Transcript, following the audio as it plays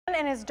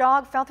and his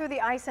dog fell through the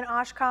ice in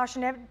Oshkosh,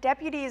 and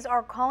deputies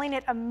are calling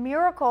it a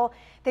miracle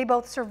they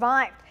both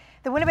survived.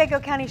 The Winnebago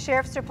County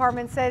Sheriff's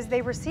Department says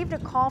they received a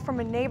call from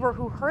a neighbor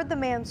who heard the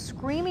man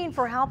screaming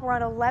for help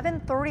around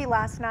 11:30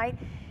 last night.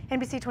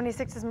 NBC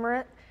 26's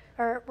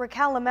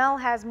Raquel Lamel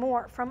has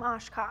more from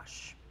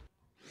Oshkosh.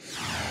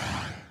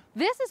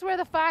 This is where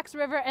the Fox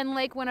River and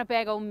Lake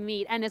Winnebago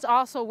meet, and it's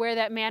also where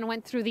that man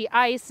went through the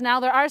ice.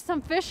 Now, there are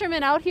some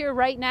fishermen out here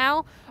right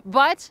now,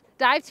 but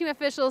dive team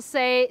officials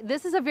say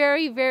this is a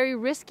very, very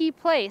risky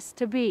place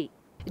to be.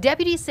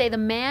 Deputies say the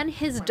man,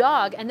 his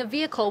dog, and the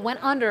vehicle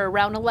went under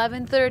around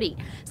 11:30.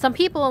 Some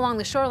people along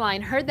the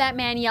shoreline heard that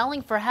man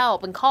yelling for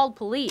help and called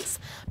police.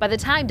 By the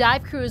time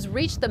dive crews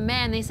reached the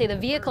man, they say the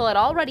vehicle had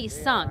already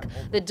sunk,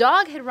 the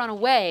dog had run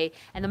away,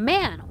 and the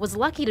man was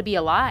lucky to be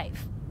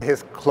alive.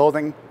 His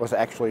clothing was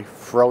actually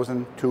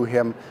frozen to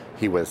him.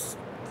 He was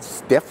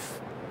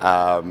stiff,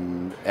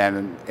 and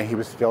he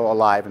was still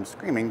alive and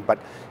screaming, but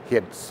he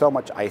had so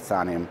much ice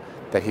on him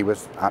that he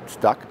was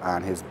stuck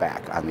on his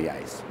back on the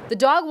ice. The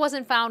dog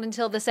wasn't found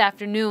until this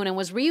afternoon and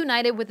was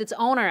reunited with its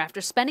owner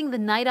after spending the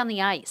night on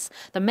the ice.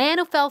 The man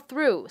who fell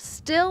through,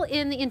 still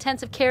in the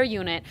intensive care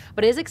unit,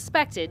 but is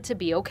expected to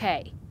be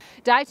okay.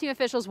 Dive team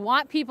officials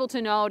want people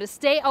to know to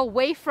stay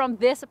away from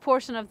this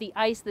portion of the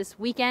ice this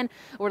weekend,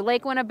 where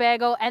Lake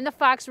Winnebago and the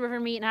Fox River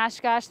meet in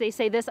Oshkosh. They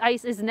say this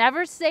ice is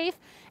never safe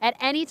at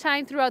any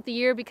time throughout the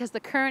year because the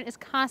current is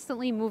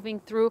constantly moving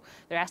through.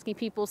 They're asking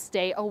people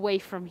stay away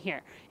from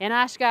here. In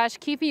Oshkosh,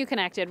 keeping you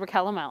connected,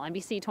 Raquel Lamel,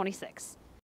 NBC 26.